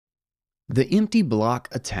The empty block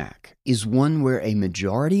attack is one where a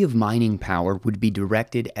majority of mining power would be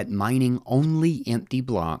directed at mining only empty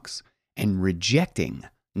blocks and rejecting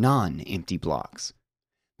non-empty blocks.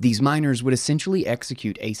 These miners would essentially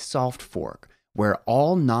execute a soft fork where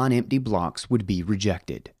all non-empty blocks would be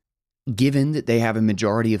rejected. Given that they have a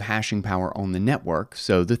majority of hashing power on the network,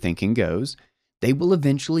 so the thinking goes, they will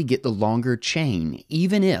eventually get the longer chain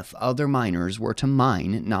even if other miners were to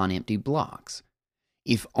mine non-empty blocks.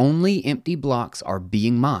 If only empty blocks are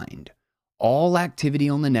being mined, all activity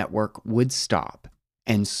on the network would stop,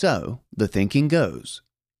 and so, the thinking goes,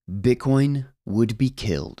 Bitcoin would be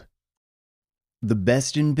killed. The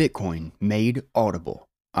best in Bitcoin made audible.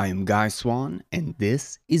 I am Guy Swan, and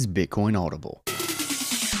this is Bitcoin Audible.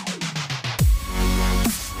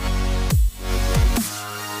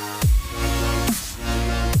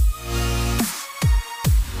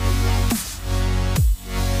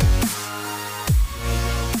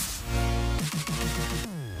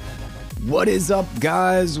 What is up,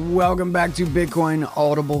 guys? Welcome back to Bitcoin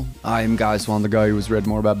Audible. I am Guy Swan, the guy who has read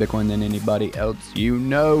more about Bitcoin than anybody else you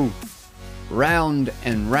know. Round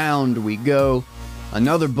and round we go.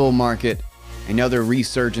 Another bull market, another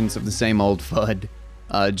resurgence of the same old FUD.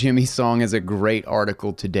 Jimmy Song has a great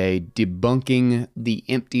article today debunking the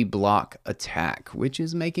empty block attack, which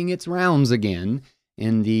is making its rounds again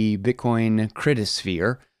in the Bitcoin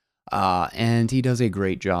critisphere. And he does a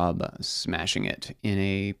great job smashing it in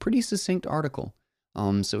a pretty succinct article.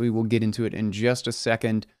 So we will get into it in just a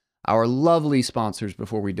second. Our lovely sponsors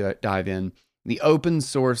before we dive in. The open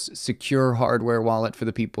source secure hardware wallet for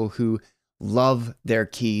the people who love their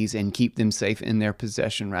keys and keep them safe in their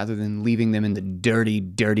possession rather than leaving them in the dirty,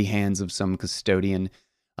 dirty hands of some custodian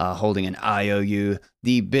holding an IOU.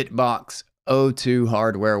 The Bitbox O2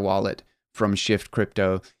 hardware wallet from Shift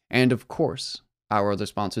Crypto. And of course, our other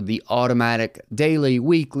sponsor, the automatic daily,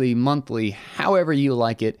 weekly, monthly, however you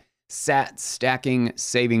like it, SAT stacking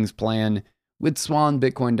savings plan with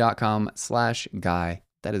swanbitcoin.com/guy.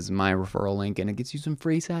 That is my referral link, and it gets you some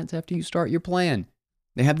free sats after you start your plan.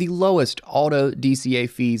 They have the lowest auto DCA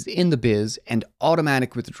fees in the biz and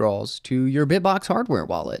automatic withdrawals to your Bitbox hardware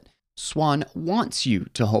wallet. Swan wants you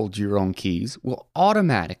to hold your own keys, will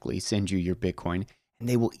automatically send you your Bitcoin, and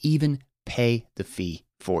they will even pay the fee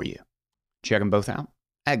for you. Check them both out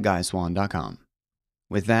at guyswan.com.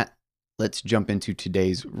 With that, let's jump into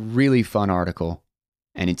today's really fun article,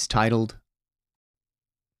 and it's titled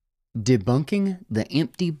Debunking the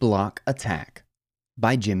Empty Block Attack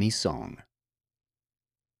by Jimmy Song.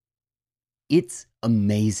 It's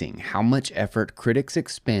amazing how much effort critics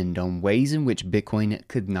expend on ways in which Bitcoin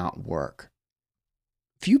could not work.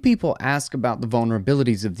 Few people ask about the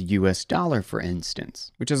vulnerabilities of the US dollar, for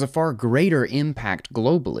instance, which has a far greater impact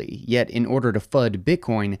globally, yet in order to FUD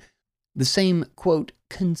Bitcoin, the same, quote,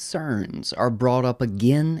 concerns are brought up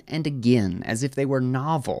again and again as if they were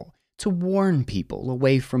novel to warn people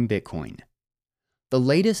away from Bitcoin. The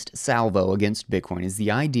latest salvo against Bitcoin is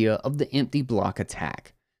the idea of the empty block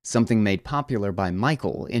attack, something made popular by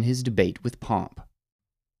Michael in his debate with Pomp.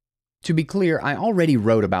 To be clear, I already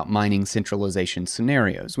wrote about mining centralization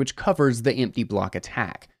scenarios, which covers the empty block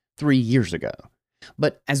attack 3 years ago.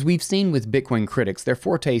 But as we've seen with Bitcoin critics, their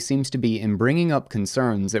forte seems to be in bringing up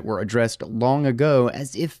concerns that were addressed long ago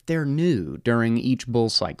as if they're new during each bull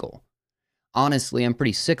cycle. Honestly, I'm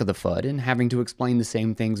pretty sick of the FUD and having to explain the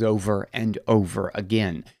same things over and over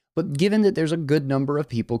again. But given that there's a good number of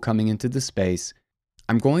people coming into the space,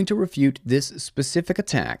 I'm going to refute this specific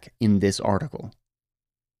attack in this article.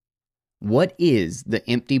 What is the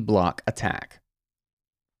empty block attack?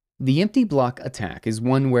 The empty block attack is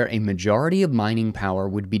one where a majority of mining power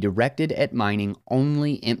would be directed at mining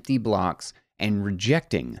only empty blocks and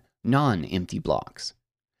rejecting non-empty blocks.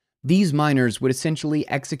 These miners would essentially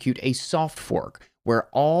execute a soft fork where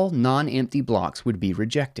all non-empty blocks would be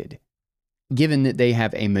rejected. Given that they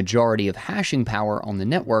have a majority of hashing power on the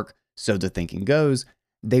network, so the thinking goes,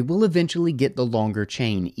 they will eventually get the longer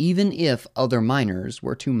chain even if other miners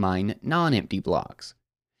were to mine non-empty blocks.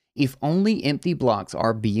 If only empty blocks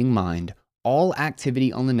are being mined, all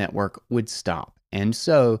activity on the network would stop, and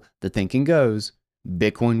so, the thinking goes,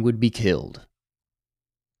 Bitcoin would be killed.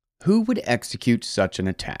 Who would execute such an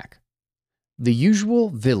attack? The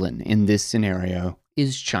usual villain in this scenario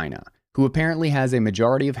is China, who apparently has a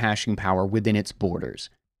majority of hashing power within its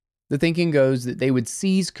borders. The thinking goes that they would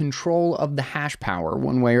seize control of the hash power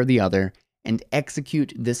one way or the other and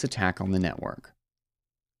execute this attack on the network.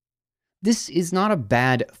 This is not a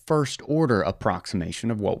bad first-order approximation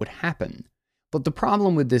of what would happen, but the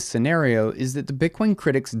problem with this scenario is that the Bitcoin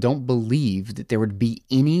critics don't believe that there would be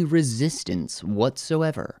any resistance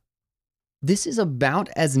whatsoever. This is about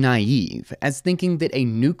as naive as thinking that a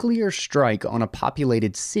nuclear strike on a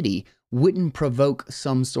populated city wouldn't provoke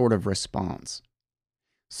some sort of response.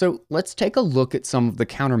 So let's take a look at some of the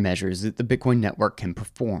countermeasures that the Bitcoin network can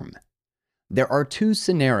perform. There are two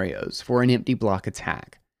scenarios for an empty block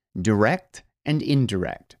attack: direct and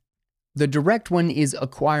indirect. The direct one is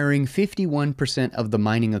acquiring 51% of the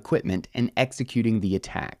mining equipment and executing the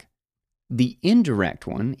attack. The indirect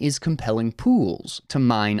one is compelling pools to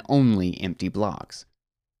mine only empty blocks.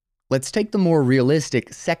 Let's take the more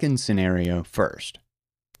realistic second scenario first.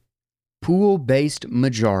 Pool-based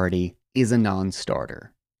majority is a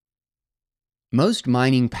non-starter. Most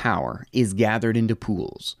mining power is gathered into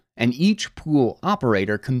pools, and each pool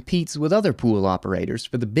operator competes with other pool operators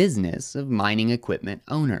for the business of mining equipment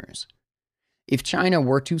owners. If China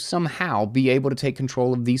were to somehow be able to take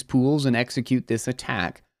control of these pools and execute this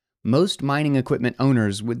attack, most mining equipment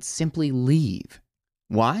owners would simply leave.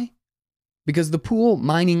 Why? Because the pool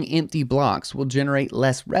mining empty blocks will generate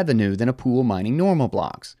less revenue than a pool mining normal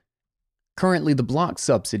blocks. Currently, the block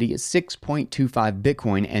subsidy is 6.25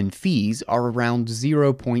 Bitcoin and fees are around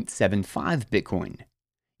 0.75 Bitcoin.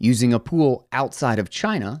 Using a pool outside of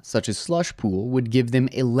China, such as Slush Pool, would give them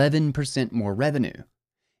 11% more revenue.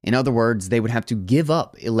 In other words, they would have to give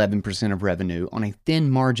up 11% of revenue on a thin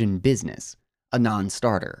margin business, a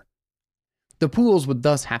non-starter. The pools would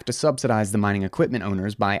thus have to subsidize the mining equipment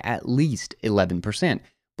owners by at least 11%,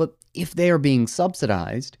 but if they are being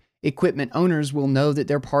subsidized, equipment owners will know that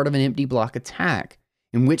they're part of an empty block attack,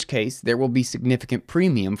 in which case there will be significant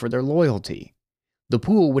premium for their loyalty. The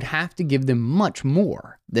pool would have to give them much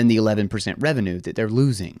more than the 11% revenue that they're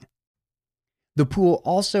losing. The pool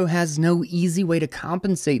also has no easy way to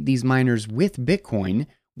compensate these miners with Bitcoin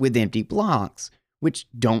with empty blocks, which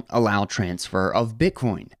don't allow transfer of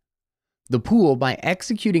Bitcoin. The pool, by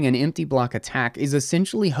executing an empty block attack, is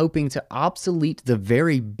essentially hoping to obsolete the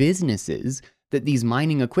very businesses that these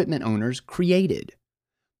mining equipment owners created.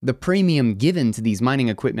 The premium given to these mining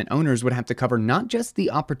equipment owners would have to cover not just the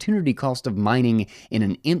opportunity cost of mining in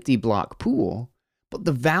an empty block pool, but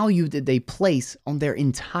the value that they place on their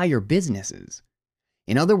entire businesses.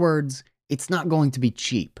 In other words, it's not going to be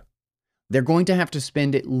cheap. They're going to have to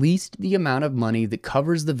spend at least the amount of money that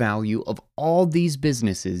covers the value of all these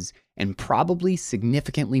businesses, and probably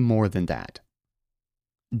significantly more than that.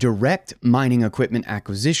 Direct mining equipment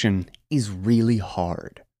acquisition is really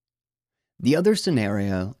hard. The other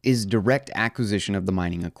scenario is direct acquisition of the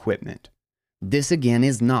mining equipment. This again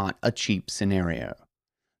is not a cheap scenario.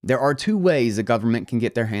 There are two ways a government can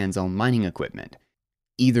get their hands on mining equipment: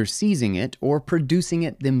 either seizing it or producing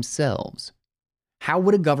it themselves. How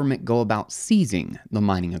would a government go about seizing the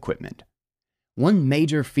mining equipment? One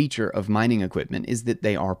major feature of mining equipment is that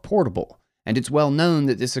they are portable, and it's well known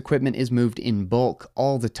that this equipment is moved in bulk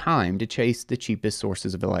all the time to chase the cheapest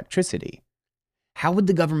sources of electricity. How would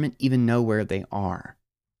the government even know where they are?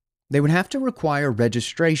 They would have to require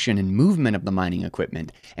registration and movement of the mining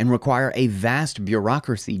equipment, and require a vast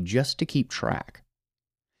bureaucracy just to keep track.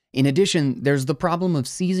 In addition, there's the problem of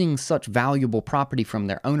seizing such valuable property from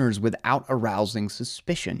their owners without arousing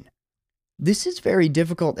suspicion. This is very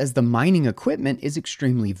difficult as the mining equipment is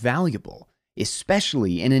extremely valuable,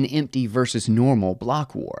 especially in an empty versus normal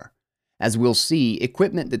block war. As we'll see,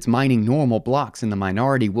 equipment that's mining normal blocks in the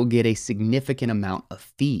minority will get a significant amount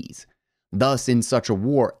of fees. Thus, in such a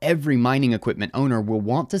war, every mining equipment owner will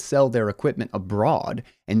want to sell their equipment abroad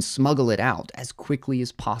and smuggle it out as quickly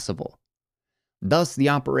as possible. Thus, the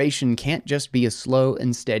operation can't just be a slow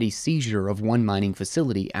and steady seizure of one mining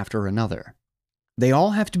facility after another. They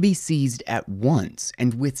all have to be seized at once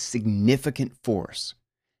and with significant force.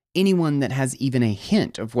 Anyone that has even a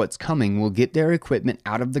hint of what's coming will get their equipment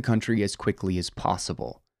out of the country as quickly as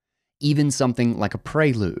possible. Even something like a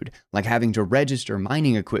prelude, like having to register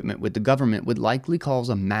mining equipment with the government, would likely cause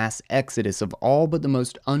a mass exodus of all but the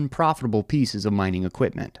most unprofitable pieces of mining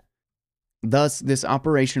equipment. Thus, this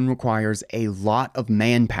operation requires a lot of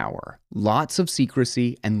manpower, lots of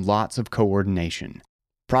secrecy, and lots of coordination,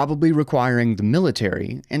 probably requiring the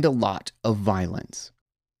military and a lot of violence.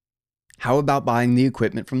 How about buying the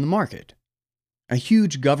equipment from the market? A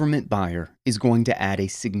huge government buyer is going to add a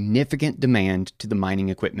significant demand to the mining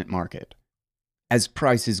equipment market. As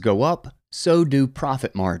prices go up, so do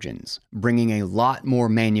profit margins, bringing a lot more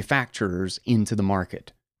manufacturers into the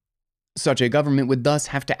market. Such a government would thus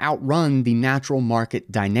have to outrun the natural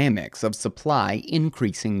market dynamics of supply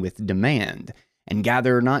increasing with demand, and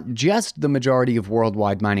gather not just the majority of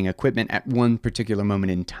worldwide mining equipment at one particular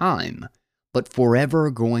moment in time, but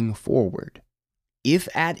forever going forward. If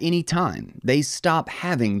at any time they stop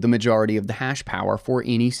having the majority of the hash power for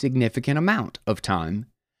any significant amount of time,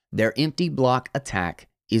 their empty block attack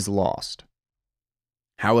is lost.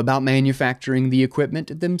 How about manufacturing the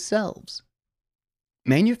equipment themselves?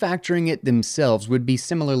 Manufacturing it themselves would be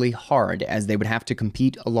similarly hard, as they would have to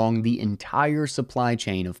compete along the entire supply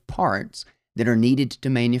chain of parts that are needed to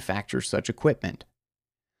manufacture such equipment.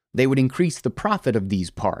 They would increase the profit of these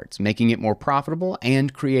parts, making it more profitable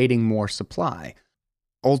and creating more supply,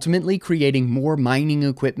 ultimately creating more mining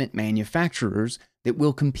equipment manufacturers that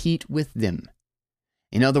will compete with them.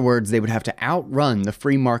 In other words, they would have to outrun the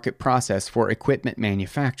free market process for equipment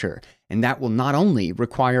manufacture, and that will not only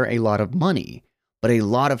require a lot of money, but a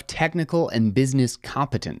lot of technical and business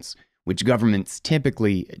competence, which governments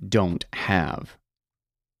typically don't have.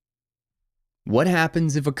 What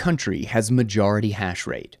happens if a country has majority hash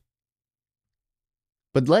rate?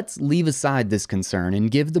 But let's leave aside this concern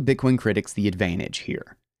and give the Bitcoin critics the advantage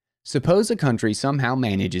here. Suppose a country somehow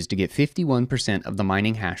manages to get 51% of the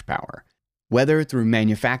mining hash power, whether through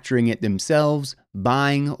manufacturing it themselves,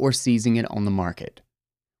 buying, or seizing it on the market.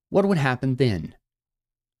 What would happen then?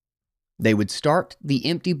 They would start the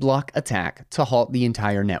empty block attack to halt the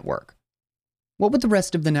entire network. What would the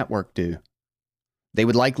rest of the network do? They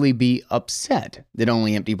would likely be upset that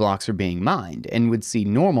only empty blocks are being mined and would see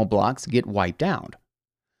normal blocks get wiped out.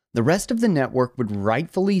 The rest of the network would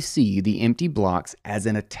rightfully see the empty blocks as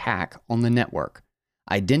an attack on the network,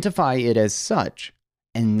 identify it as such,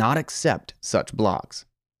 and not accept such blocks.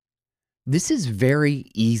 This is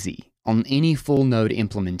very easy on any full node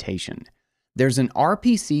implementation. There's an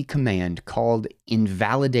RPC command called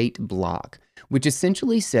invalidate block, which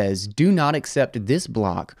essentially says do not accept this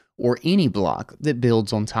block or any block that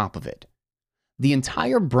builds on top of it. The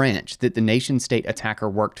entire branch that the nation-state attacker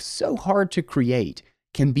worked so hard to create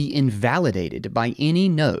can be invalidated by any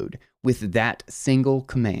node with that single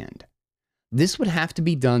command. This would have to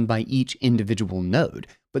be done by each individual node,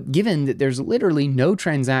 but given that there's literally no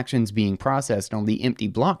transactions being processed on the empty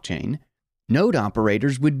blockchain, node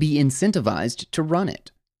operators would be incentivized to run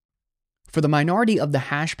it. For the minority of the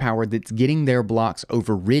hash power that's getting their blocks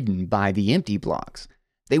overridden by the empty blocks,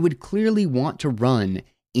 they would clearly want to run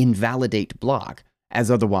invalidate block,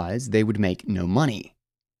 as otherwise they would make no money.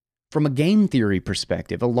 From a game theory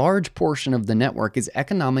perspective, a large portion of the network is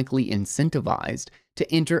economically incentivized to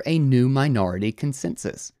enter a new minority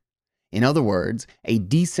consensus. In other words, a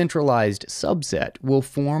decentralized subset will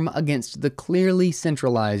form against the clearly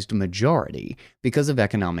centralized majority because of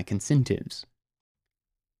economic incentives.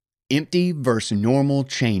 Empty versus normal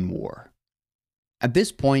chain war. At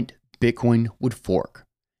this point, Bitcoin would fork.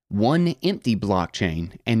 One empty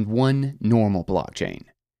blockchain and one normal blockchain.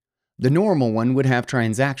 The normal one would have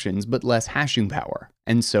transactions but less hashing power,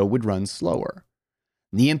 and so would run slower.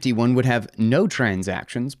 The empty one would have no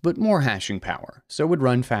transactions but more hashing power, so would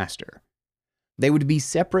run faster. They would be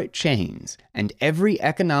separate chains, and every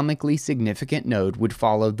economically significant node would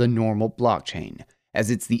follow the normal blockchain,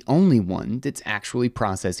 as it's the only one that's actually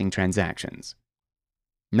processing transactions.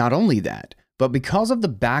 Not only that, but because of the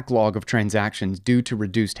backlog of transactions due to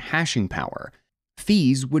reduced hashing power,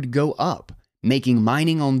 fees would go up, making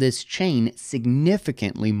mining on this chain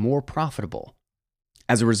significantly more profitable.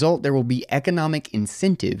 As a result, there will be economic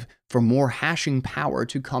incentive for more hashing power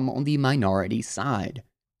to come on the minority side.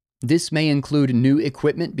 This may include new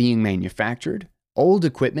equipment being manufactured, old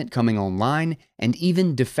equipment coming online, and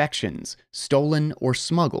even defections, stolen or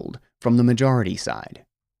smuggled, from the majority side.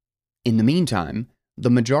 In the meantime, the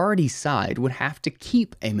majority side would have to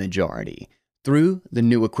keep a majority through the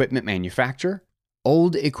new equipment manufacture,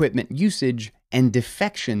 old equipment usage, and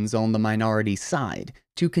defections on the minority side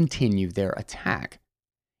to continue their attack.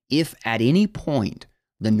 If at any point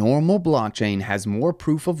the normal blockchain has more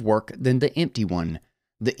proof of work than the empty one,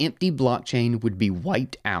 the empty blockchain would be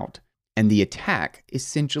wiped out and the attack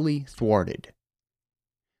essentially thwarted.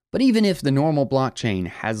 But even if the normal blockchain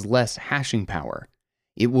has less hashing power,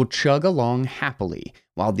 it will chug along happily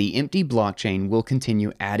while the empty blockchain will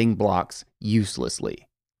continue adding blocks uselessly.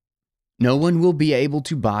 No one will be able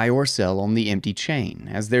to buy or sell on the empty chain,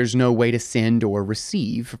 as there's no way to send or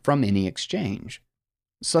receive from any exchange.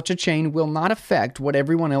 Such a chain will not affect what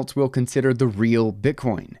everyone else will consider the real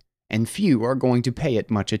Bitcoin, and few are going to pay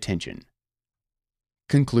it much attention.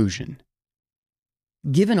 Conclusion.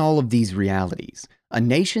 Given all of these realities, a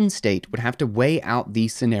nation-state would have to weigh out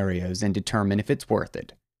these scenarios and determine if it's worth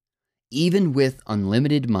it. Even with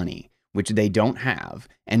unlimited money, which they don't have,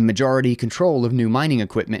 and majority control of new mining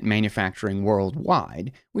equipment manufacturing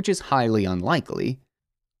worldwide, which is highly unlikely,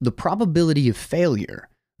 the probability of failure,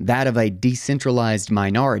 that of a decentralized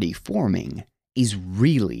minority forming, is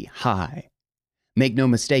really high. Make no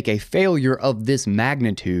mistake, a failure of this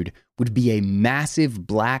magnitude would be a massive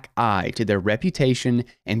black eye to their reputation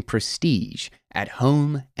and prestige at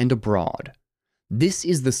home and abroad. This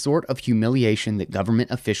is the sort of humiliation that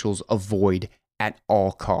government officials avoid at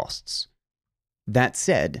all costs. That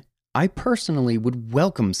said, I personally would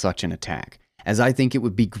welcome such an attack, as I think it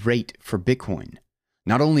would be great for Bitcoin.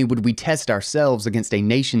 Not only would we test ourselves against a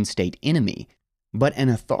nation-state enemy, but an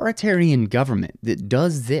authoritarian government that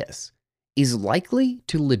does this is likely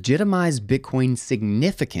to legitimize Bitcoin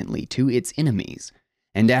significantly to its enemies,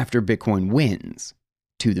 and after Bitcoin wins,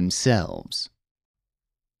 to themselves.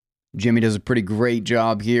 Jimmy does a pretty great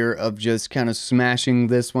job here of just kind of smashing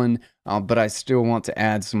this one, but I still want to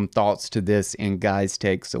add some thoughts to this in Guy's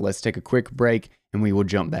take, so let's take a quick break and we will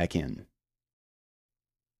jump back in.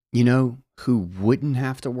 You know who wouldn't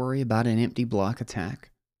have to worry about an empty block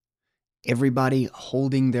attack? Everybody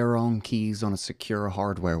holding their own keys on a secure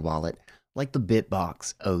hardware wallet like the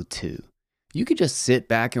Bitbox O2. You could just sit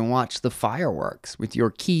back and watch the fireworks with your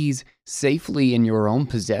keys safely in your own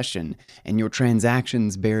possession and your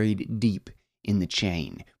transactions buried deep in the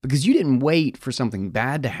chain. Because you didn't wait for something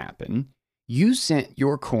bad to happen. You sent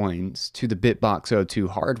your coins to the Bitbox O2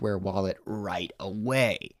 hardware wallet right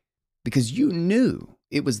away. Because you knew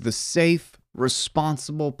it was the safe,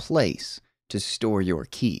 responsible place to store your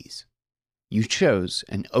keys. You chose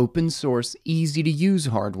an open source, easy to use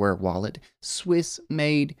hardware wallet, Swiss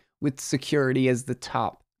made, with security as the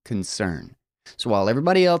top concern. So while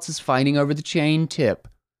everybody else is fighting over the chain tip,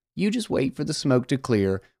 you just wait for the smoke to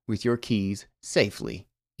clear with your keys safely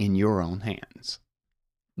in your own hands.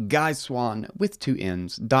 GuySwan with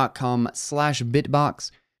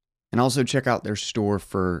 2Ns.com/Bitbox, and also check out their store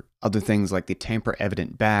for other things like the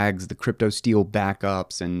tamper-evident bags, the crypto steel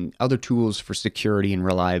backups, and other tools for security and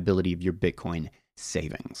reliability of your Bitcoin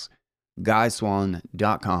savings.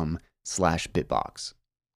 GuySwan.com/Bitbox.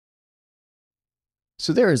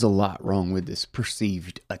 So there is a lot wrong with this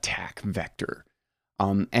perceived attack vector.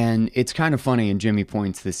 And it's kind of funny, and Jimmy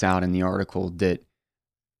points this out in the article, that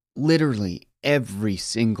literally every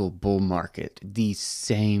single bull market, these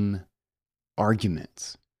same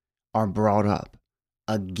arguments are brought up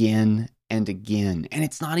again and again. And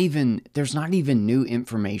there's not even new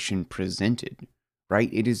information presented, right?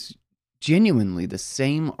 It is genuinely the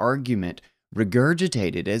same argument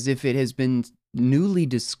regurgitated as if it has been newly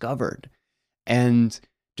discovered. And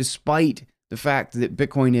despite the fact that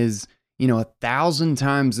Bitcoin is, 1,000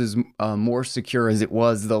 times as more secure as it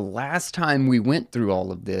was the last time we went through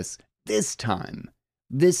all of this, this time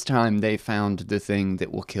they found the thing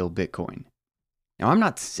that will kill Bitcoin. Now, I'm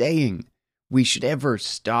not saying we should ever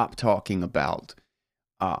stop talking about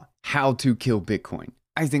how to kill Bitcoin.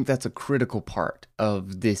 I think that's a critical part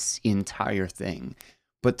of this entire thing.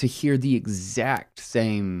 But to hear the exact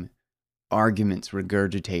same arguments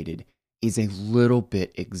regurgitated is a little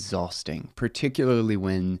bit exhausting, particularly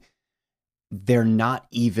when they're not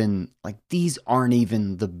even, these aren't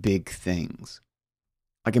even the big things.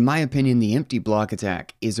 In my opinion, the empty block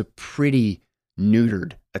attack is a pretty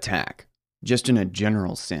neutered attack, just in a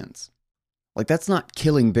general sense. That's not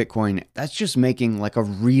killing Bitcoin, that's just making a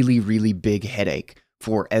really, really big headache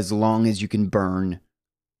for as long as you can burn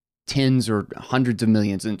tens or hundreds of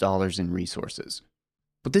millions of dollars in resources.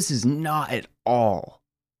 But this is not at all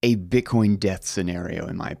a Bitcoin death scenario,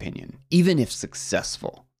 in my opinion, even if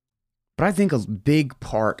successful. But I think a big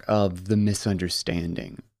part of the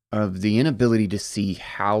misunderstanding, of the inability to see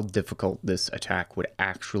how difficult this attack would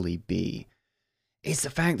actually be, is the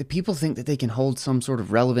fact that people think that they can hold some sort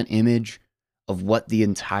of relevant image of what the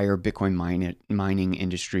entire Bitcoin mining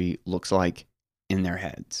industry looks like in their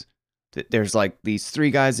heads. There's these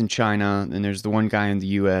three guys in China, and there's the one guy in the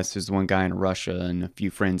US, there's the one guy in Russia, and a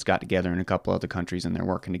few friends got together in a couple other countries, and they're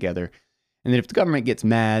working together. And then if the government gets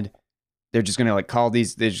mad, they're just going to call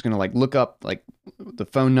these, they're just going to look up the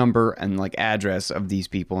phone number and address of these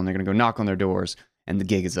people, and they're going to go knock on their doors, and the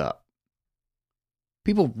gig is up.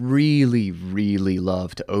 People really, really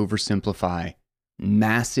love to oversimplify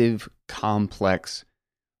massive, complex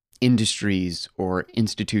industries or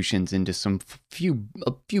institutions into a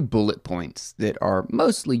few bullet points that are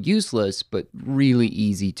mostly useless but really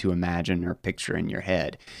easy to imagine or picture in your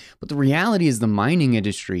head. But the reality is the mining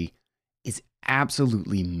industry is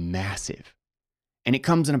absolutely massive, and it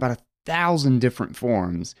comes in about 1,000 different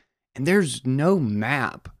forms, and there's no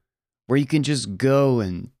map where you can just go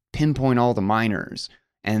and pinpoint all the miners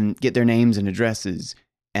and get their names and addresses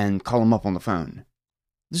and call them up on the phone.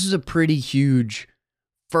 This is a pretty huge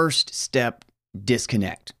first step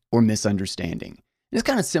disconnect or misunderstanding. And it's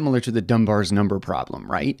kind of similar to the Dunbar's number problem,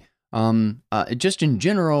 right? Just in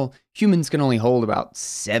general, humans can only hold about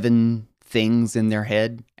 7 things in their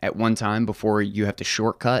head at one time before you have to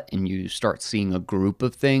shortcut and you start seeing a group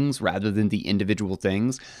of things rather than the individual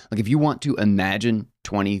things. Like if you want to imagine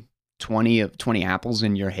 20 apples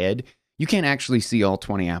in your head, you can't actually see all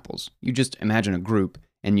 20 apples. You just imagine a group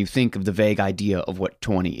and you think of the vague idea of what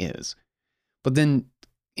 20 is. But then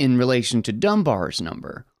in relation to Dunbar's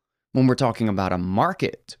number, when we're talking about a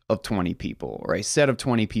market of 20 people or a set of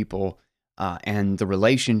 20 people and the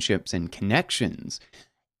relationships and connections,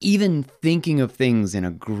 even thinking of things in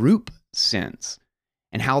a group sense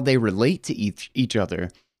and how they relate to each other,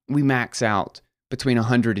 we max out between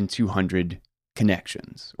 100 and 200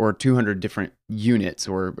 connections or 200 different units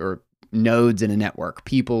or nodes in a network,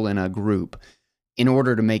 people in a group, in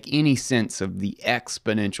order to make any sense of the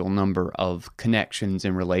exponential number of connections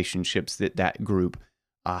and relationships that group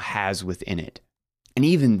has within it. And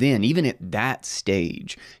even then, even at that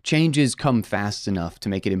stage, changes come fast enough to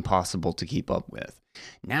make it impossible to keep up with.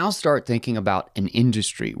 Now start thinking about an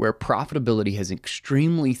industry where profitability has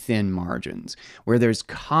extremely thin margins, where there's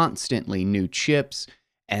constantly new chips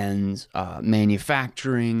and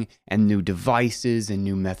manufacturing and new devices and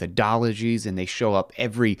new methodologies, and they show up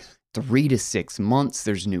every 3 to 6 months.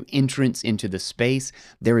 There's new entrants into the space.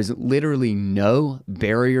 There is literally no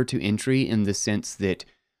barrier to entry in the sense that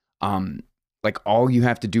like all you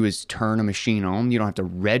have to do is turn a machine on. You don't have to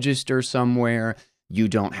register somewhere. You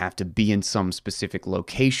don't have to be in some specific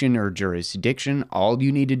location or jurisdiction. All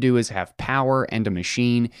you need to do is have power and a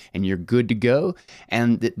machine, and you're good to go.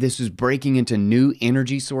 And this is breaking into new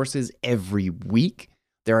energy sources every week.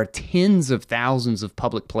 There are tens of thousands of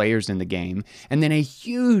public players in the game, and then a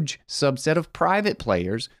huge subset of private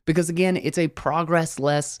players, because again, it's a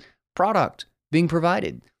progress-less product being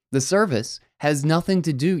provided. The service has nothing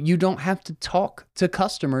to do. You don't have to talk to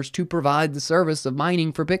customers to provide the service of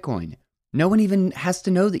mining for Bitcoin. No one even has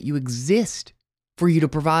to know that you exist for you to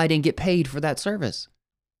provide and get paid for that service.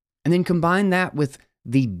 And then combine that with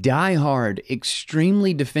the diehard,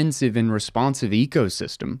 extremely defensive and responsive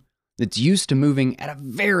ecosystem that's used to moving at a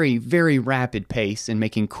very, very rapid pace and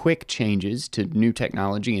making quick changes to new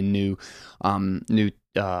technology and new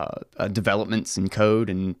developments in code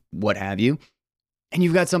and what have you. And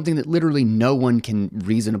you've got something that literally no one can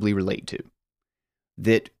reasonably relate to.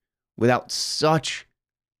 That without such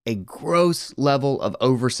a gross level of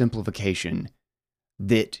oversimplification,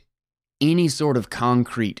 that any sort of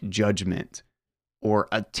concrete judgment or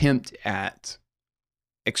attempt at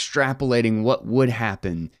extrapolating what would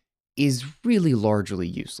happen is really largely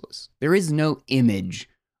useless. There is no image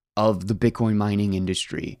of the Bitcoin mining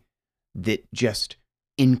industry that just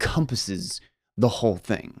encompasses the whole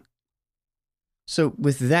thing. So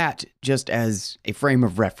with that just as a frame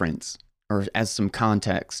of reference or as some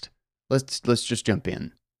context, let's just jump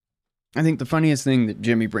in. I think the funniest thing that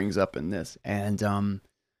Jimmy brings up in this and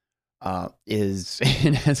is,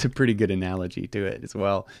 and has a pretty good analogy to it as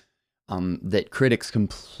well, that critics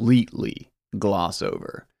completely gloss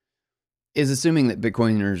over, is assuming that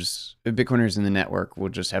Bitcoiners in the network will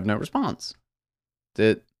just have no response.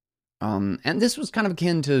 That and this was kind of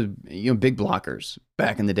akin to big blockers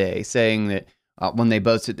back in the day, saying that when they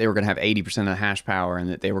boasted they were going to have 80% of the hash power and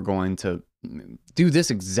that they were going to do this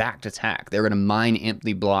exact attack. They were going to mine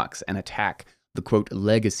empty blocks and attack the quote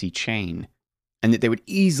legacy chain, and that they would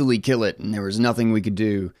easily kill it and there was nothing we could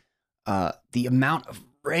do. The amount of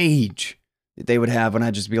rage that they would have when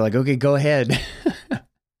I'd just be like, okay, go ahead.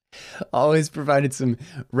 Always provided some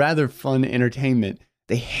rather fun entertainment.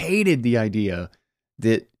 They hated the idea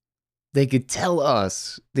that they could tell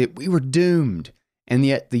us that we were doomed, and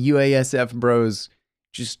yet the UASF bros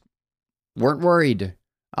just weren't worried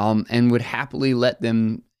and would happily let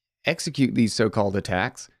them execute these so-called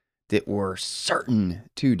attacks that were certain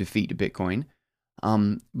to defeat Bitcoin.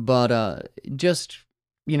 But just,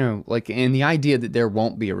 like, and the idea that there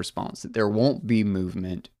won't be a response, that there won't be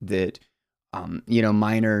movement, that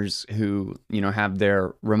miners who, have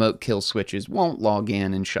their remote kill switches won't log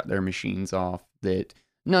in and shut their machines off, that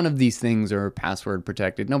none of these things are password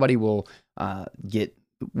protected. Nobody will get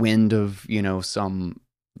wind of, some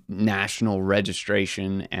national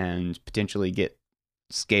registration and potentially get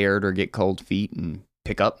scared or get cold feet and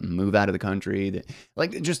pick up and move out of the country. That,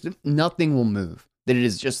 like, just nothing will move. That it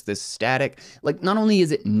is just this static. Like, not only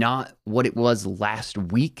is it not what it was last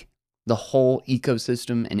week, the whole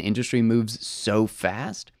ecosystem and industry moves so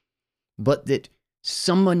fast, but that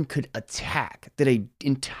someone could attack, that an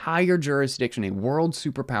entire jurisdiction, a world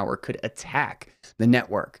superpower could attack the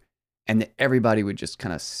network, and that everybody would just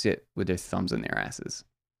kind of sit with their thumbs in their asses.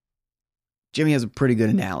 Jimmy has a pretty good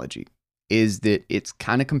analogy, is that it's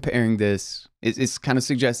kind of comparing this, it's kind of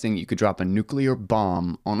suggesting you could drop a nuclear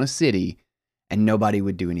bomb on a city and nobody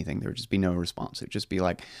would do anything. There would just be no response. It would just be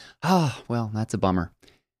like, oh, well, that's a bummer,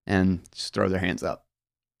 and just throw their hands up.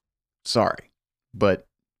 Sorry, but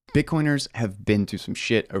Bitcoiners have been through some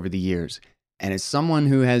shit over the years. And as someone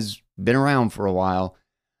who has been around for a while,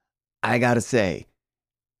 I gotta say,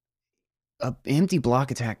 an empty block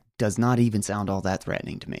attack does not even sound all that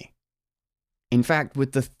threatening to me. In fact,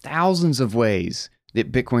 with the thousands of ways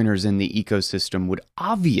that Bitcoiners in the ecosystem would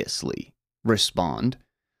obviously respond,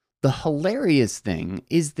 the hilarious thing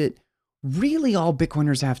is that really all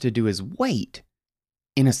Bitcoiners have to do is wait,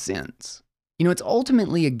 in a sense. You know, it's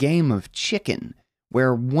ultimately a game of chicken,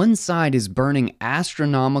 where one side is burning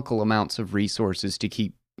astronomical amounts of resources to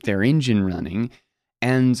keep their engine running,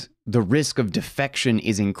 and the risk of defection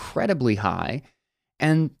is incredibly high.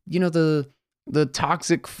 And, you know, the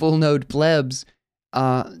toxic full node plebs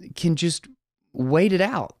can just wait it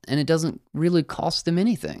out, and it doesn't really cost them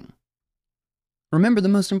anything. Remember, the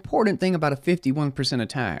most important thing about a 51%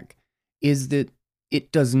 attack is that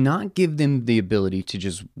it does not give them the ability to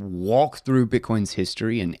just walk through Bitcoin's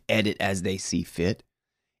history and edit as they see fit.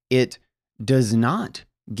 It does not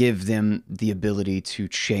give them the ability to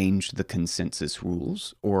change the consensus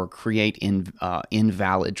rules or create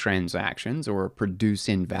invalid transactions or produce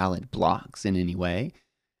invalid blocks in any way.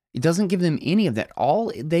 It doesn't give them any of that.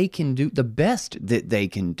 All they can do, the best that they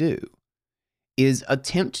can do, is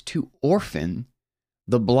attempt to orphan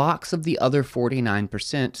the blocks of the other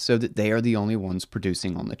 49% so that they are the only ones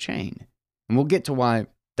producing on the chain. And we'll get to why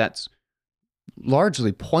that's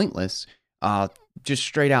largely pointless just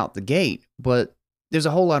straight out the gate, but there's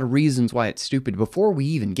a whole lot of reasons why it's stupid before we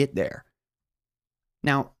even get there.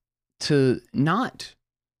 Now, to not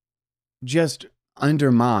just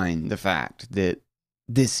undermine the fact that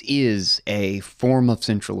this is a form of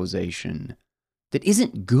centralization that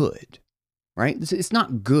isn't good, right? It's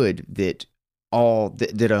not good that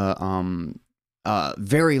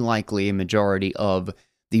very likely a majority of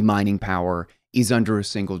the mining power is under a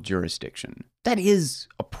single jurisdiction. That is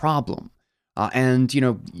a problem. And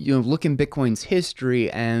look in Bitcoin's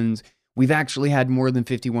history, and we've actually had more than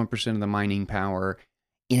 51% of the mining power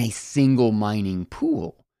in a single mining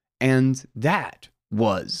pool. And that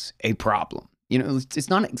was a problem. You know, it's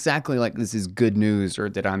not exactly like this is good news or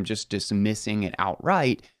that I'm just dismissing it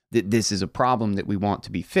outright, that this is a problem that we want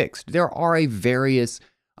to be fixed. There are a various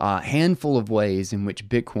handful of ways in which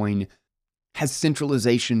Bitcoin has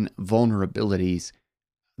centralization vulnerabilities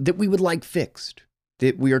that we would like fixed,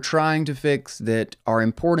 that we are trying to fix, that are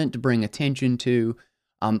important to bring attention to,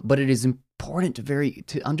 but it is important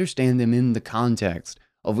to understand them in the context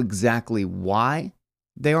of exactly why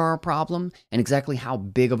they are a problem and exactly how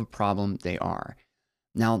big of a problem they are.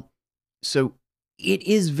 Now, so it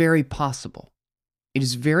is very possible. It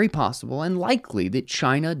is very possible and likely that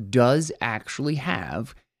China does actually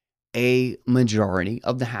have a majority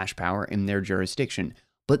of the hash power in their jurisdiction.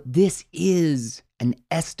 But this is an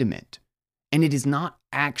estimate, and it is not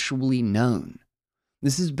actually known.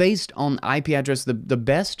 This is based on IP address. The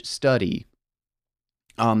best study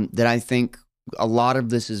that I think a lot of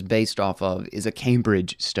this is based off of is a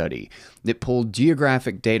Cambridge study that pulled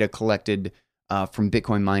geographic data collected from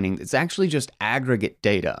Bitcoin mining. It's actually just aggregate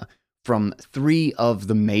data from 3 of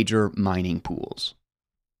the major mining pools.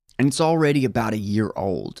 And it's already about a year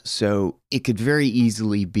old, so it could very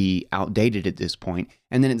easily be outdated at this point.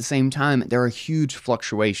 And then at the same time, there are huge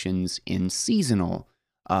fluctuations in seasonal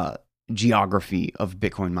geography of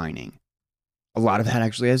Bitcoin mining. A lot of that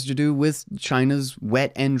actually has to do with China's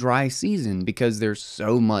wet and dry season, because there's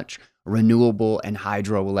so much renewable and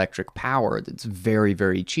hydroelectric power that's very,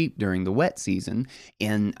 very cheap during the wet season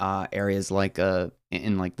in areas like the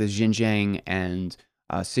Xinjiang and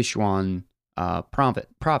Sichuan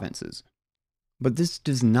provinces. But this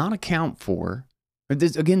does not account for,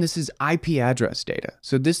 this is IP address data.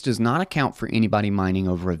 So this does not account for anybody mining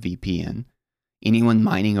over a VPN, anyone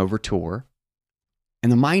mining over Tor.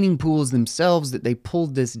 And the mining pools themselves that they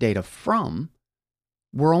pulled this data from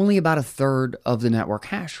were only about a third of the network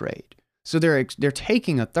hash rate. So they're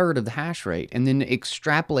taking a third of the hash rate and then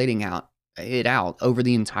extrapolating it out over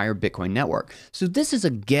the entire Bitcoin network. So this is a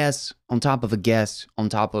guess on top of a guess on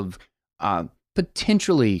top of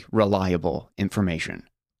potentially reliable information.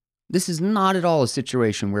 This is not at all a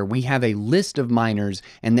situation where we have a list of miners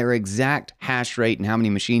and their exact hash rate and how many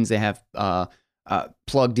machines they have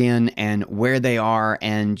plugged in and where they are,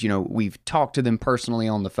 and we've talked to them personally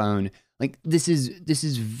on the phone. Like this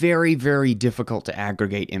is very, very difficult to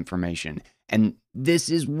aggregate information, and this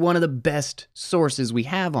is one of the best sources we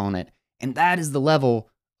have on it, and that is the level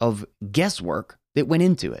of guesswork that went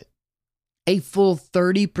into it. A full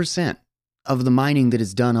 30% of the mining that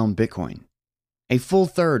is done on Bitcoin, a full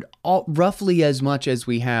third roughly as much as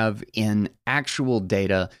we have in actual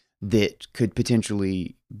data that could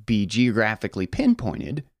potentially be geographically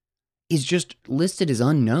pinpointed is just listed as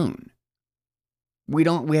unknown. We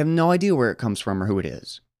have no idea where it comes from or who it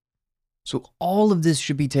is. So all of this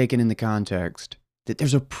should be taken in the context that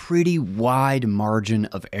there's a pretty wide margin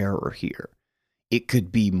of error here. It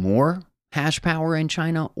could be more hash power in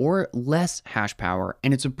China or less hash power,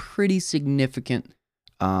 and it's a pretty significant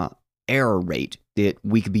error rate that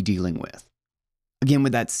we could be dealing with. Again,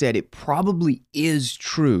 with that said, it probably is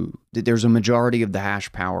true that there's a majority of the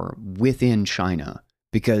hash power within China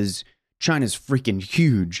because China's freaking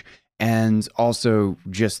huge, and also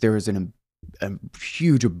just there is a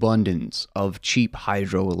huge abundance of cheap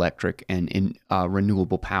hydroelectric and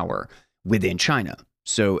renewable power within China.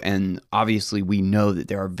 So, and obviously we know that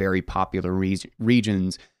there are very popular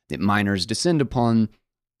regions that miners descend upon,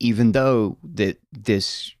 even though that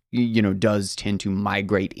this, does tend to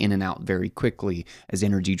migrate in and out very quickly as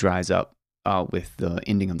energy dries up with the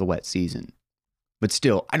ending of the wet season. But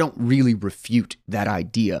still, I don't really refute that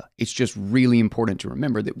idea. It's just really important to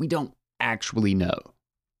remember that we don't actually know.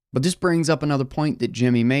 But this brings up another point that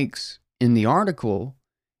Jimmy makes in the article,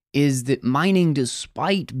 is that mining,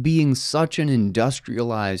 despite being such an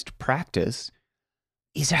industrialized practice,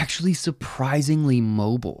 is actually surprisingly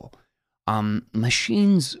mobile.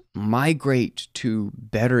 Machines migrate to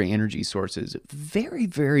better energy sources very,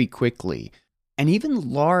 very quickly. And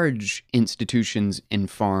even large institutions and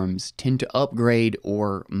farms tend to upgrade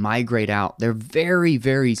or migrate out. They're very,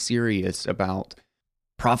 very serious about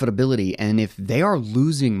profitability. And if they are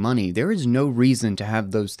losing money, there is no reason to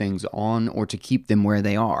have those things on or to keep them where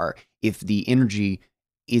they are if the energy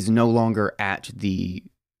is no longer at the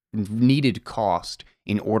needed cost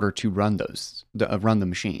in order to run the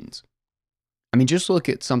machines. I mean, just look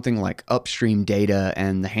at something like Upstream Data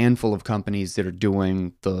and the handful of companies that are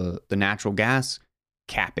doing the natural gas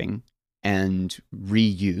capping and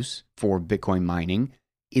reuse for Bitcoin mining,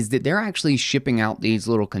 is that they're actually shipping out these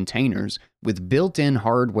little containers with built-in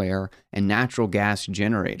hardware and natural gas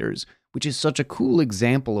generators, which is such a cool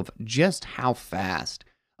example of just how fast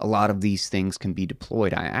a lot of these things can be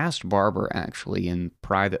deployed. I asked Barber actually in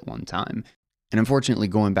private one time, and unfortunately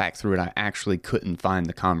going back through it, I actually couldn't find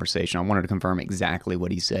the conversation. I wanted to confirm exactly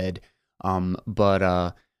what he said,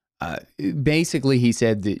 but basically he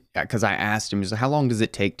said that, because I asked him, how long does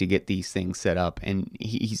it take to get these things set up? And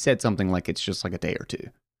he said something like it's just like a day or two.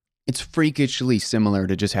 It's freakishly similar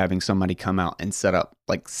to just having somebody come out and set up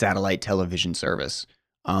like satellite television service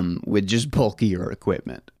with just bulkier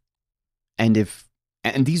equipment. And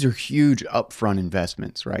these are huge upfront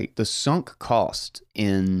investments, right? The sunk cost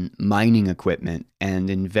in mining equipment and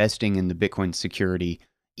investing in the Bitcoin security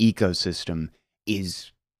ecosystem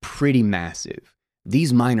is pretty massive.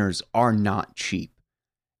 These miners are not cheap.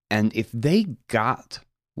 And if they got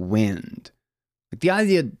wind, like the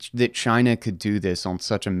idea that China could do this on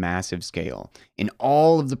such a massive scale in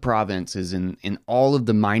all of the provinces and in all of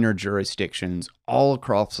the minor jurisdictions all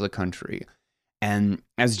across the country, and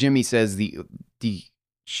as Jimmy says, the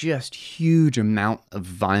just huge amount of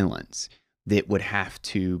violence that would have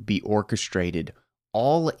to be orchestrated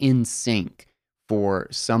all in sync for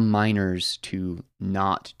some miners to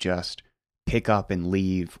not just pick up and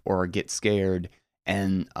leave or get scared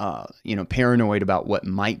and paranoid about what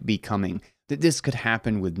might be coming, that this could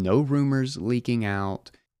happen with no rumors leaking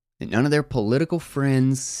out, that none of their political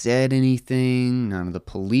friends said anything, none of the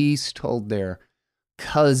police told their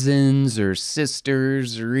cousins or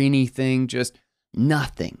sisters or anything, just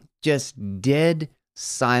nothing, just dead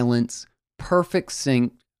silence, perfect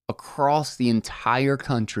sync across the entire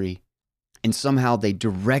country, and somehow they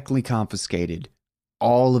directly confiscated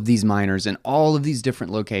all of these miners in all of these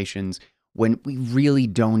different locations when we really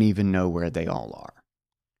don't even know where they all are.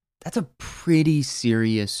 That's a pretty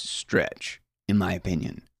serious stretch, in my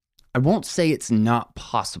opinion. I won't say it's not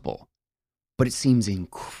possible, but it seems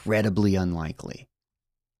incredibly unlikely.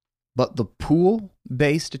 But the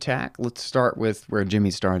pool-based attack, let's start with where Jimmy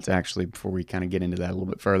starts actually before we kind of get into that a little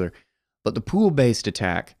bit further. But the pool-based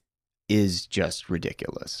attack is just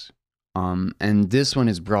ridiculous. And this one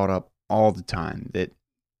is brought up all the time, that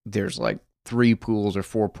there's like 3 pools or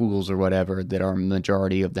 4 pools or whatever that are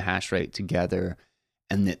majority of the hash rate together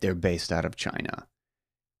and that they're based out of China.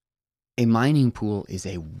 A mining pool is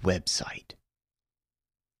a website.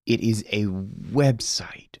 It is a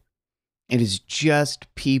website. It is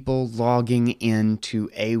just people logging into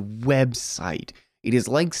a website. It is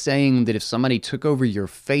like saying that if somebody took over your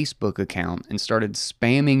Facebook account and started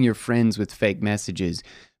spamming your friends with fake messages,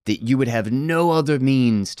 that you would have no other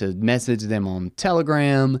means to message them on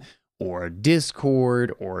Telegram or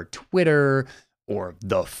Discord or Twitter or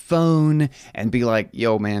the phone and be like,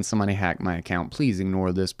 yo, man, somebody hacked my account. Please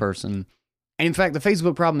ignore this person. And in fact, the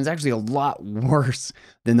Facebook problem is actually a lot worse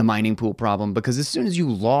than the mining pool problem, because as soon as you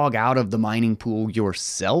log out of the mining pool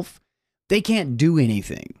yourself, they can't do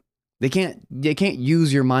anything. They can't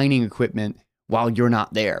use your mining equipment while you're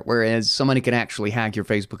not there. Whereas somebody can actually hack your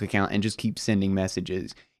Facebook account and just keep sending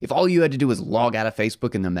messages. If all you had to do was log out of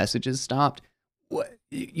Facebook and the messages stopped,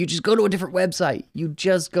 you just go to a different website. You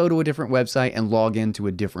just go to a different website and log into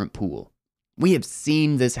a different pool. We have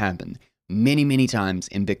seen this happen many, many times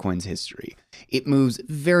in Bitcoin's history. It moves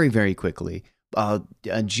very, very quickly.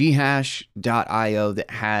 Ghash.io that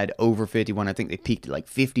had over 51, I think they peaked at like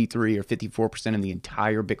 53 or 54% of the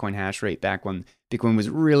entire Bitcoin hash rate back when Bitcoin was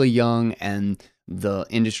really young and the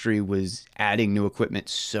industry was adding new equipment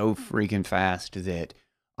so freaking fast that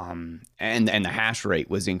and the hash rate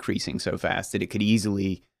was increasing so fast that it could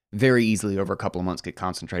very easily over a couple of months get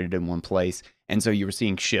concentrated in one place. And so you were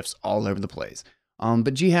seeing shifts all over the place.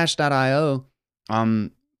 But Ghash.io,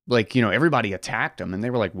 everybody attacked them and they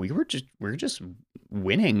were like, we're just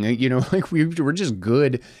winning, like we're just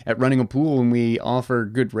good at running a pool and we offer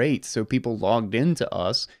good rates. So people logged into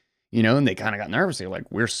us, and they kind of got nervous. They're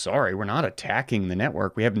like, we're sorry, we're not attacking the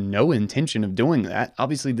network. We have no intention of doing that.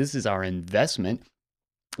 Obviously, this is our investment.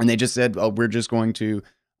 And they just said, we're just going to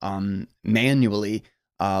manually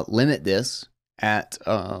limit this at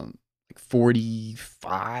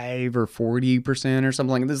 45 or 40% or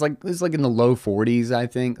something like this. It's like in the low 40s, I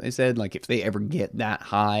think they said. Like if they ever get that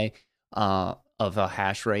high of a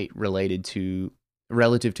hash rate relative to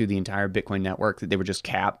the entire Bitcoin network, that they would just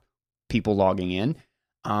cap people logging in.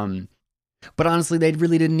 But honestly, they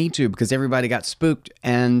really didn't need to, because everybody got spooked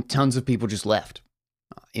and tons of people just left.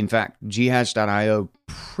 In fact, Ghash.io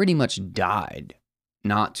pretty much died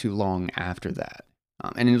not too long after that.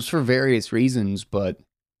 And it was for various reasons, but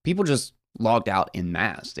people just logged out en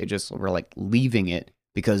masse. They just were like leaving it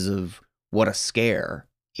because of what a scare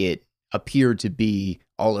it appeared to be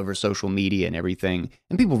all over social media and everything.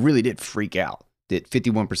 And people really did freak out that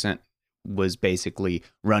 51% was basically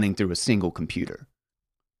running through a single computer.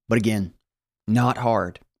 But again, not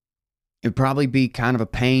hard. It'd probably be kind of a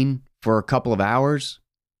pain for a couple of hours,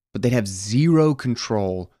 but they'd have zero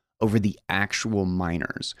control over the actual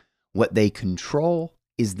miners. What they control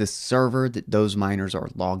is the server that those miners are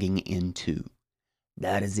logging into.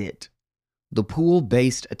 That is it. The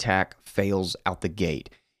pool-based attack fails out the gate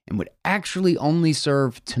and would actually only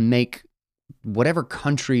serve to make whatever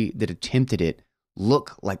country that attempted it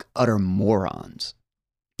look like utter morons.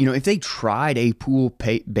 If they tried a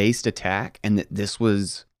pool-based attack and that this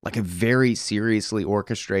was like a very seriously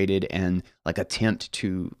orchestrated and like attempt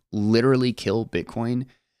to literally kill Bitcoin,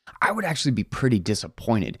 I would actually be pretty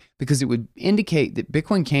disappointed, because it would indicate that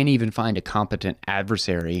Bitcoin can't even find a competent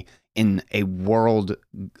adversary in a world,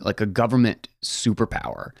 like a government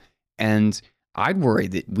superpower. And I'd worry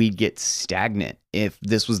that we'd get stagnant if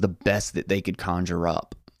this was the best that they could conjure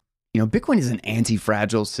up. Bitcoin is an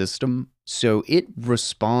anti-fragile system, so it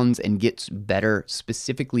responds and gets better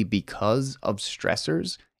specifically because of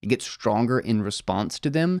stressors. It gets stronger in response to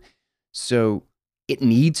them. So it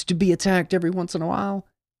needs to be attacked every once in a while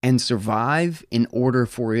and survive in order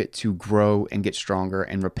for it to grow and get stronger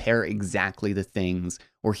and repair exactly the things,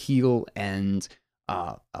 or heal and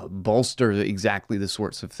bolster exactly the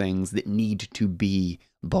sorts of things that need to be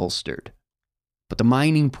bolstered. But the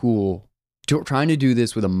mining pool, trying to do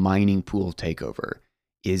this with a mining pool takeover,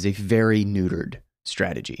 is a very neutered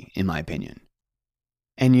strategy, in my opinion.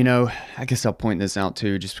 And, I guess I'll point this out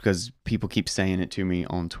too, just because people keep saying it to me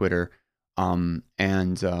on Twitter.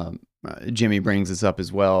 Jimmy brings this up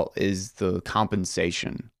as well, is the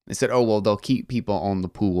compensation. They said, oh, well, they'll keep people on the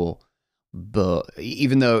pool, but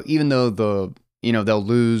even though the, they'll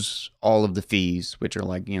lose all of the fees, which are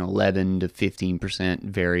like, 11 to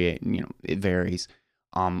 15% it varies,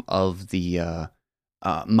 of the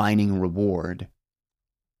mining reward.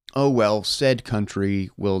 Oh, well, said country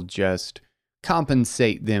will just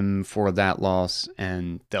compensate them for that loss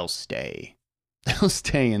and they'll stay. They'll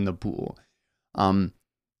stay in the pool.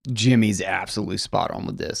 Jimmy's absolutely spot on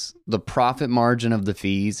with this. The profit margin of the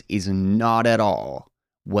fees is not at all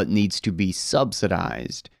what needs to be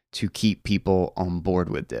subsidized to keep people on board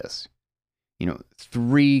with this.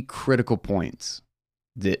 3 critical points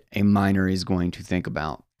that a miner is going to think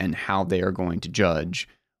about and how they are going to judge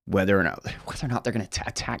whether or not they're going to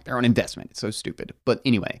attack their own investment. It's so stupid. But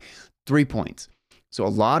anyway, 3 points. So a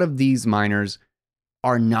lot of these miners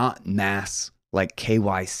are not mass like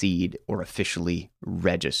KYC'd or officially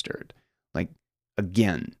registered. Like,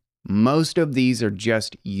 again, most of these are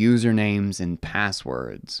just usernames and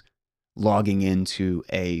passwords logging into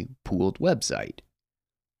a pooled website.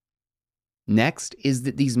 Next is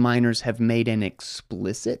that these miners have made an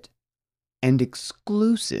explicit and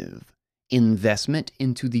exclusive investment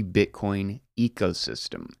into the Bitcoin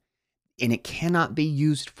ecosystem, and it cannot be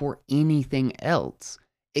used for anything else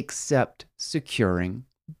except securing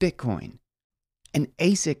Bitcoin. An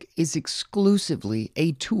ASIC is exclusively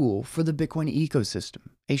a tool for the Bitcoin ecosystem,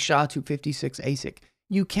 a SHA-256 ASIC.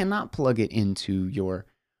 You cannot plug it into your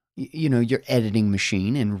editing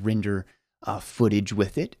machine and render footage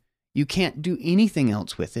with it. You can't do anything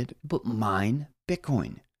else with it but mine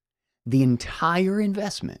Bitcoin. The entire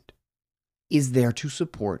investment is there to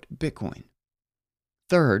support Bitcoin.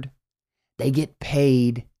 Third, they get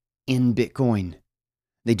paid in Bitcoin.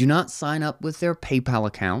 They do not sign up with their PayPal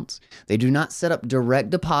accounts. They do not set up direct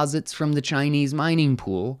deposits from the Chinese mining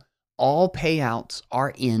pool. All payouts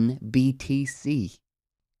are in BTC.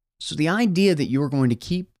 So the idea that you're going to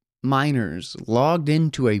keep miners logged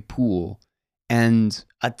into a pool and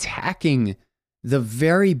attacking the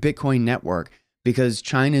very Bitcoin network because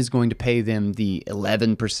China is going to pay them the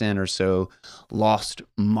 11% or so lost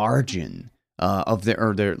margin of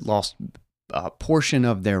their lost portion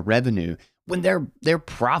of their revenue, when their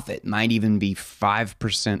profit might even be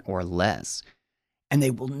 5% or less. And they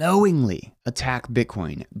will knowingly attack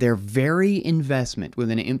Bitcoin, their very investment with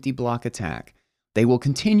an empty block attack. They will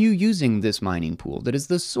continue using this mining pool that is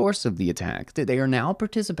the source of the attack that they are now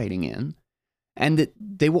participating in, and that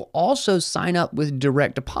they will also sign up with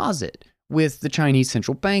direct deposit with the Chinese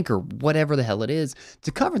central bank or whatever the hell it is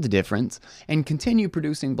to cover the difference and continue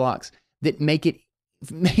producing blocks that make it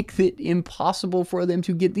impossible for them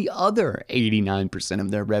to get the other 89%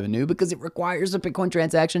 of their revenue because it requires a Bitcoin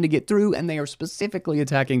transaction to get through, and they are specifically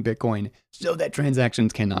attacking Bitcoin so that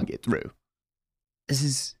transactions cannot get through.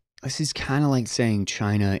 This is kind of like saying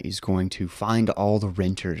China is going to find all the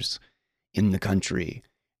renters in the country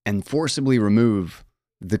and forcibly remove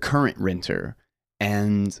the current renter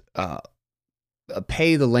and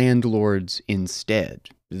pay the landlords instead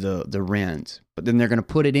the rent, but then they're going to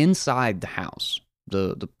put it inside the house,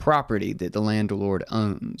 the property that the landlord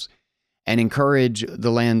owns, and encourage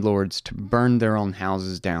the landlords to burn their own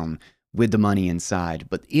houses down with the money inside.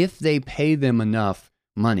 But if they pay them enough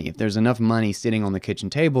money, if there's enough money sitting on the kitchen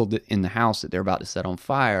table in the house that they're about to set on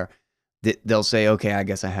fire, that they'll say, okay, I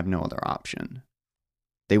guess I have no other option.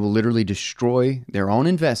 They will literally destroy their own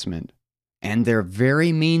investment and their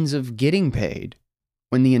very means of getting paid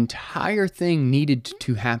when the entire thing needed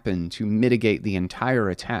to happen to mitigate the entire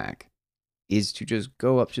attack is to just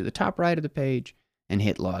go up to the top right of the page and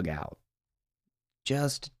hit log out.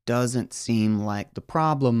 Just doesn't seem like the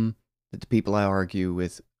problem that the people I argue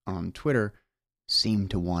with on Twitter seem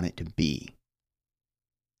to want it to be.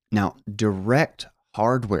 Now, direct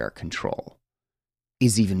hardware control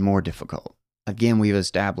is even more difficult. Again, we've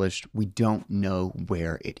established we don't know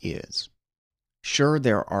where it is. Sure,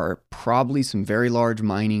 there are probably some very large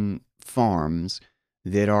mining farms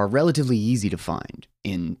that are relatively easy to find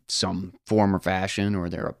in some form or fashion, or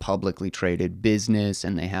they're a publicly traded business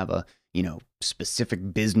and they have a,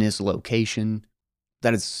 specific business location.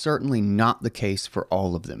 That is certainly not the case for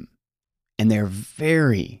all of them. And they're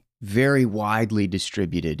very, very widely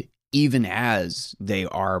distributed, even as they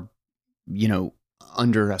are,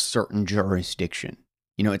 under a certain jurisdiction.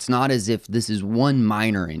 It's not as if this is one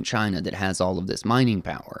miner in China that has all of this mining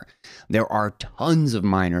power. There are tons of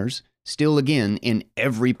miners, still again, in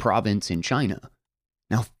every province in China.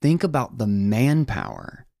 Now think about the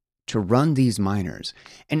manpower to run these miners.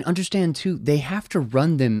 And understand too, they have to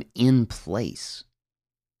run them in place.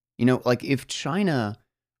 Like if China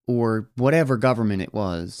or whatever government it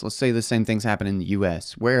was, let's say the same things happen in the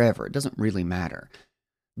US, wherever, it doesn't really matter.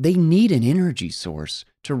 They need an energy source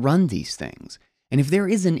to run these things. And if there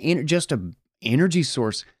is just an energy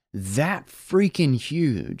source that freaking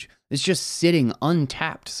huge, it's just sitting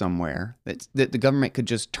untapped somewhere that the government could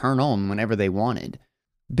just turn on whenever they wanted,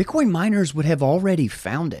 Bitcoin miners would have already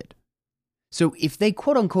found it. So if they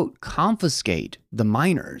quote unquote confiscate the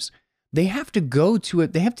miners, they have to go to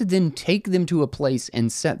it. They have to then take them to a place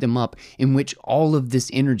and set them up in which all of this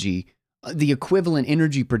energy, the equivalent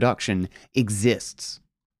energy production, exists.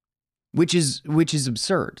 Which is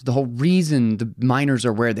absurd. The whole reason the miners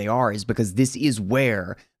are where they are is because this is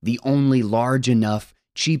where the only large enough,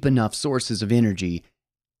 cheap enough sources of energy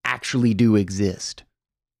actually do exist.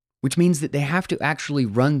 Which means that they have to actually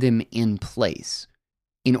run them in place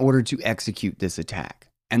in order to execute this attack.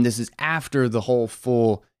 And this is after the whole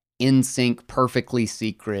full in sync, perfectly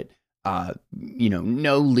secret,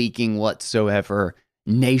 no leaking whatsoever,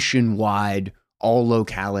 nationwide, all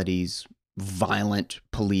localities, violent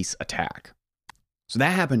police attack. So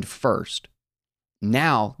that happened first.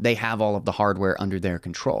 Now they have all of the hardware under their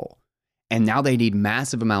control. And now they need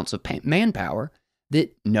massive amounts of manpower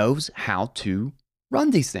that knows how to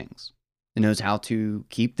run these things. It knows how to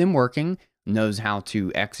keep them working, knows how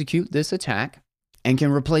to execute this attack, and can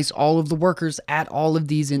replace all of the workers at all of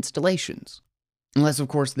these installations. Unless, of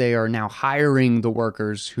course, they are now hiring the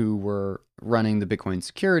workers who were running the Bitcoin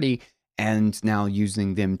security and now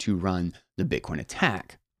using them to run the Bitcoin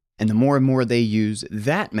attack. And the more and more they use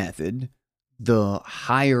that method, the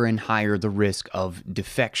higher and higher the risk of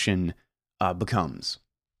defection becomes.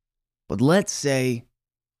 But let's say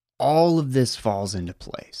all of this falls into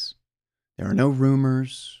place. There are no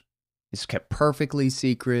rumors. It's kept perfectly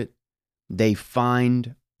secret. They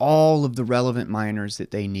find all of the relevant miners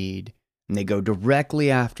that they need, and they go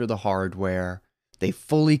directly after the hardware. They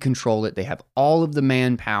fully control it. They have all of the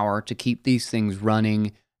manpower to keep these things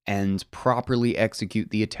running and properly execute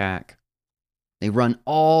the attack. They run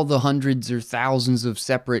all the hundreds or thousands of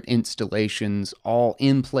separate installations all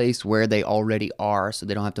in place where they already are, so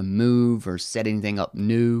they don't have to move or set anything up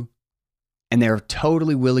new. And they're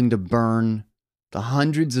totally willing to burn the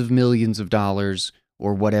hundreds of millions of dollars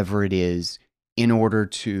or whatever it is in order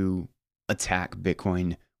to attack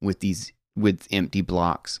Bitcoin with empty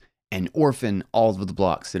blocks and orphan all of the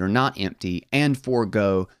blocks that are not empty and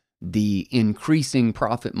forego the increasing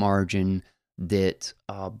profit margin that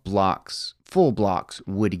full blocks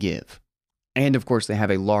would give. And of course, they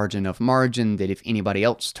have a large enough margin that if anybody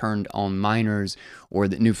else turned on miners, or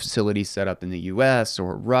that new facilities set up in the US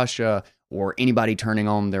or Russia, or anybody turning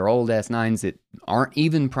on their old S9s that aren't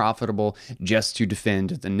even profitable just to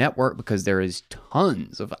defend the network, because there is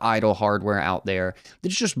tons of idle hardware out there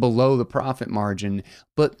that's just below the profit margin,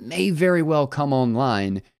 but may very well come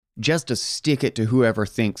online just to stick it to whoever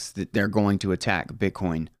thinks that they're going to attack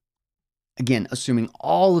Bitcoin. Again, assuming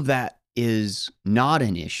all of that is not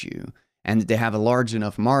an issue and that they have a large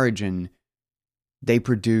enough margin, they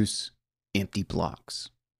produce empty blocks.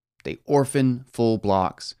 They orphan full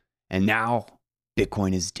blocks, and now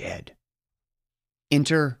Bitcoin is dead.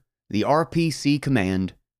 Enter the RPC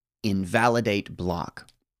command, invalidate block.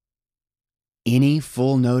 Any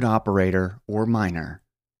full node operator or miner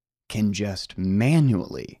can just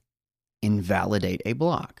manually invalidate a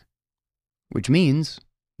block, which means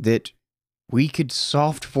that we could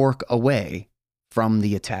soft fork away from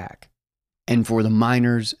the attack. And for the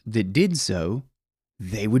miners that did so,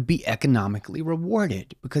 they would be economically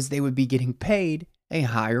rewarded because they would be getting paid a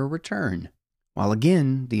higher return. While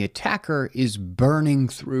again, the attacker is burning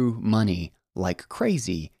through money like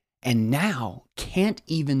crazy and now can't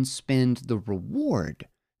even spend the reward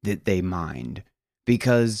that they mined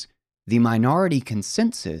because the minority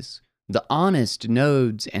consensus, the honest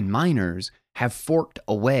nodes and miners, have forked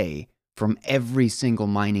away from every single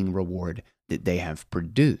mining reward that they have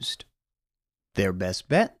produced. Their best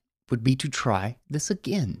bet would be to try this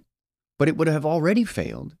again, but it would have already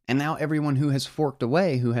failed, and now everyone who has forked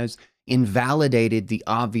away, who has invalidated the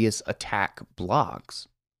obvious attack blocks,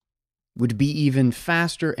 would be even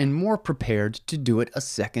faster and more prepared to do it a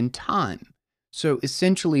second time. So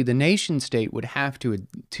essentially, the nation state would have to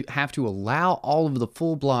allow all of the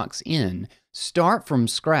full blocks in, start from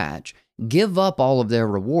scratch, give up all of their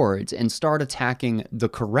rewards, and start attacking the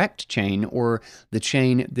correct chain, or the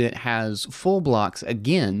chain that has full blocks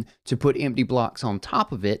again, to put empty blocks on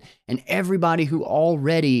top of it. And everybody who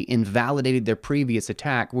already invalidated their previous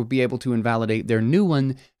attack would be able to invalidate their new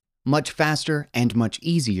one much faster and much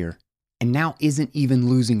easier, and now isn't even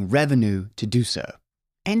losing revenue to do so.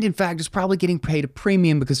 And in fact, is probably getting paid a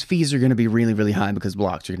premium because fees are going to be really, really high because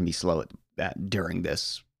blocks are going to be slow during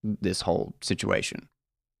this whole situation.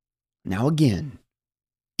 Now again,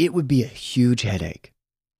 it would be a huge headache.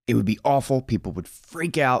 It would be awful. People would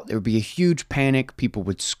freak out. There would be a huge panic. People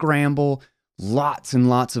would scramble. Lots and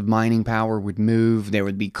lots of mining power would move. There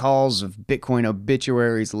would be calls of Bitcoin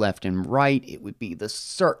obituaries left and right. It would be the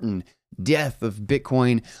certain death of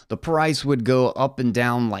Bitcoin. The price would go up and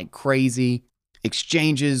down like crazy.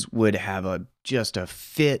 Exchanges would have just a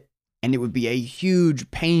fit, and it would be a huge,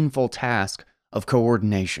 painful task of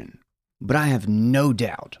coordination. But I have no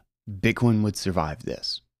doubt Bitcoin would survive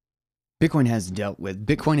this. Bitcoin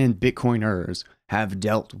and Bitcoiners have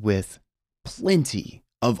dealt with plenty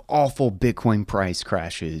of awful Bitcoin price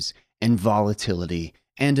crashes and volatility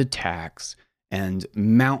and attacks and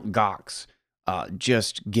Mt. Gox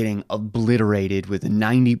just getting obliterated with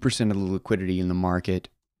 90% of the liquidity in the market.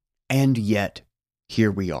 And yet,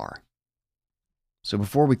 here we are. So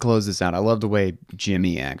before we close this out, I love the way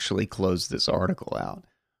Jimmy actually closed this article out.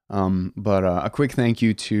 But a quick thank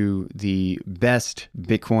you to the best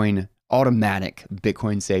automatic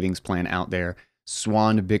Bitcoin savings plan out there.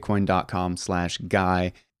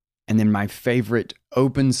 swanbitcoin.com/guy. And then my favorite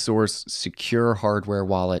open source secure hardware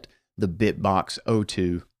wallet, the Bitbox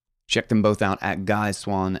O2. Check them both out at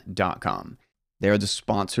guyswan.com. They are the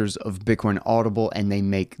sponsors of Bitcoin Audible, and they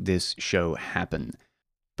make this show happen.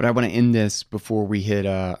 But I want to end this before we hit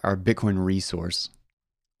our Bitcoin resource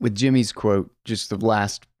with Jimmy's quote, just the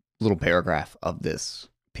last little paragraph of this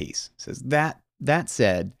piece. It says, that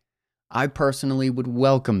said, I personally would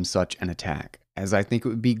welcome such an attack, as I think it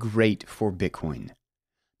would be great for Bitcoin.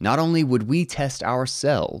 Not only would we test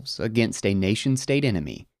ourselves against a nation-state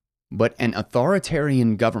enemy, but an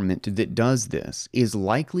authoritarian government that does this is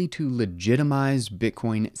likely to legitimize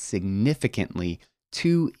Bitcoin significantly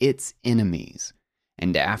to its enemies,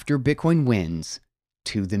 and after Bitcoin wins,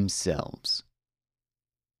 to themselves.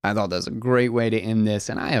 I thought that was a great way to end this,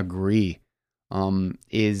 and I agree,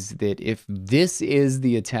 is that if this is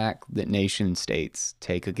the attack that nation states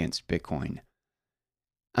take against Bitcoin,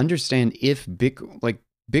 understand if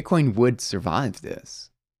Bitcoin would survive this.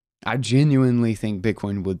 I genuinely think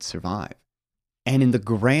Bitcoin would survive. And in the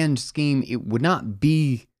grand scheme, it would not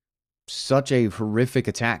be such a horrific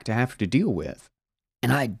attack to have to deal with.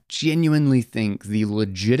 And I genuinely think the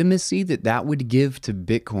legitimacy that would give to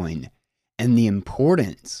Bitcoin and the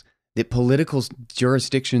importance that political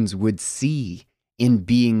jurisdictions would see in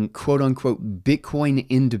being quote unquote Bitcoin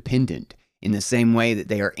independent in the same way that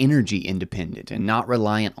they are energy independent and not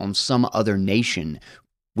reliant on some other nation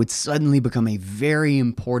would suddenly become a very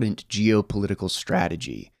important geopolitical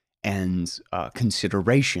strategy and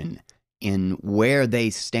consideration in where they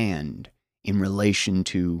stand in relation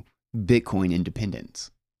to Bitcoin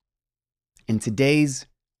independence. And today's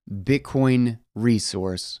Bitcoin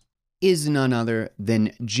resource is none other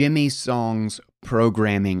than Jimmy Song's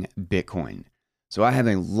Programming Bitcoin. So I have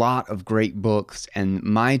a lot of great books, and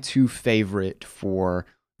my two favorite for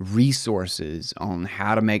resources on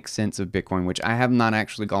how to make sense of Bitcoin, which I have not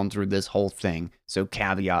actually gone through this whole thing, so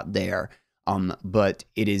caveat there. But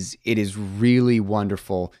it is really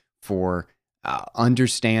wonderful for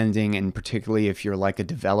understanding, and particularly if you're like a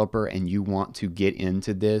developer and you want to get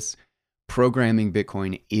into this, Programming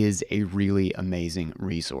Bitcoin is a really amazing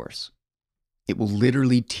resource. It will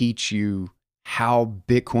literally teach you how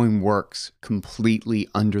Bitcoin works completely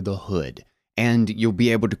under the hood, and you'll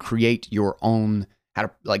be able to create your own, how to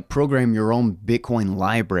program your own Bitcoin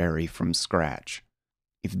library from scratch.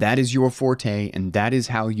 If that is your forte and that is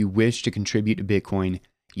how you wish to contribute to Bitcoin,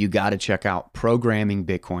 you got to check out Programming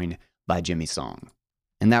Bitcoin by Jimmy Song.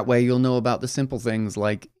 And that way you'll know about the simple things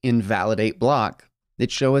like invalidate block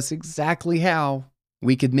that show us exactly how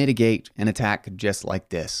we could mitigate an attack just like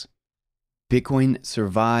this. Bitcoin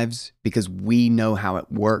survives because we know how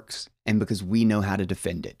it works and because we know how to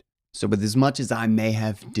defend it. So with as much as I may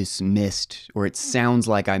have dismissed, or it sounds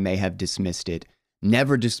like I may have dismissed it,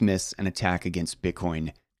 never dismiss an attack against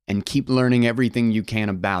Bitcoin, and keep learning everything you can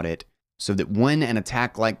about it so that when an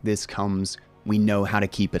attack like this comes, we know how to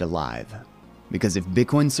keep it alive. Because if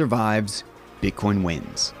Bitcoin survives, Bitcoin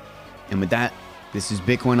wins. And with that, this is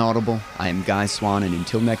Bitcoin Audible. I am Guy Swan, and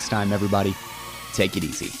until next time, everybody, take it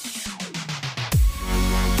easy.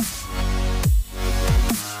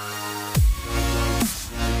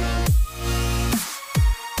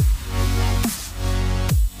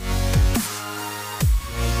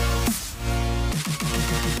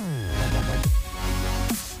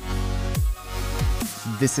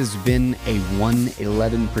 This has been a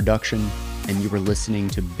 111 production, and you were listening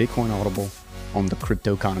to Bitcoin Audible on the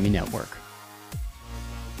Crypto Economy Network.